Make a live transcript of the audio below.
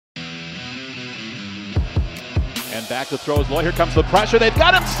And back to throws low. Here comes the pressure. They've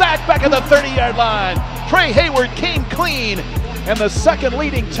got him sacked back at the 30-yard line. Trey Hayward came clean, and the second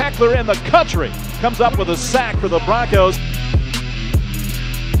leading tackler in the country comes up with a sack for the Broncos.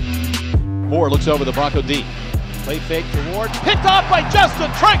 Moore looks over the Bronco D. Play fake to Ward. Picked off by Justin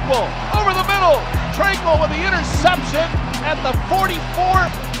Tranquil over the middle. Tranquil with the interception at the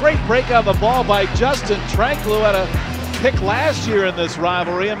 44. Great break on the ball by Justin Tranquil, who had a pick last year in this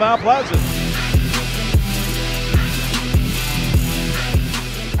rivalry in Mount Pleasant.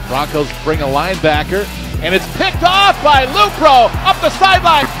 Broncos bring a linebacker, and it's picked off by Lupro up the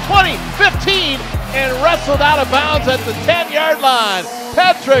sideline, 20, 15, and wrestled out of bounds at the 10-yard line.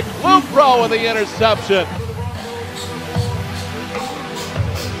 Patrick Lupro with the interception.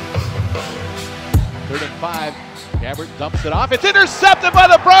 3rd and 5, Gabbert dumps it off. It's intercepted by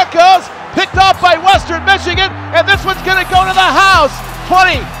the Broncos, picked off by Western Michigan, and this one's going to go to the house.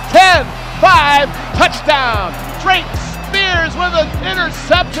 20, 10, 5, touchdown. Drake Spears with an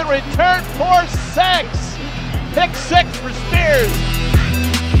interception return for 6. Pick 6 for Spears.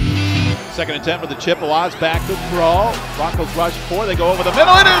 2nd and 10 for the Chippewas, back to throw. Broncos rush 4, they go over the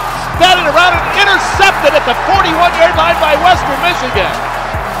middle, and it's batted around and intercepted at the 41-yard line by Western Michigan.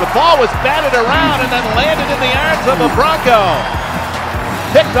 The ball was batted around and then landed in the arms of a Bronco.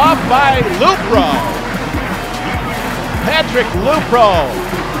 Picked off by Lupro. Patrick Lupro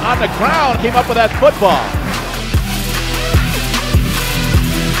on the ground came up with that football.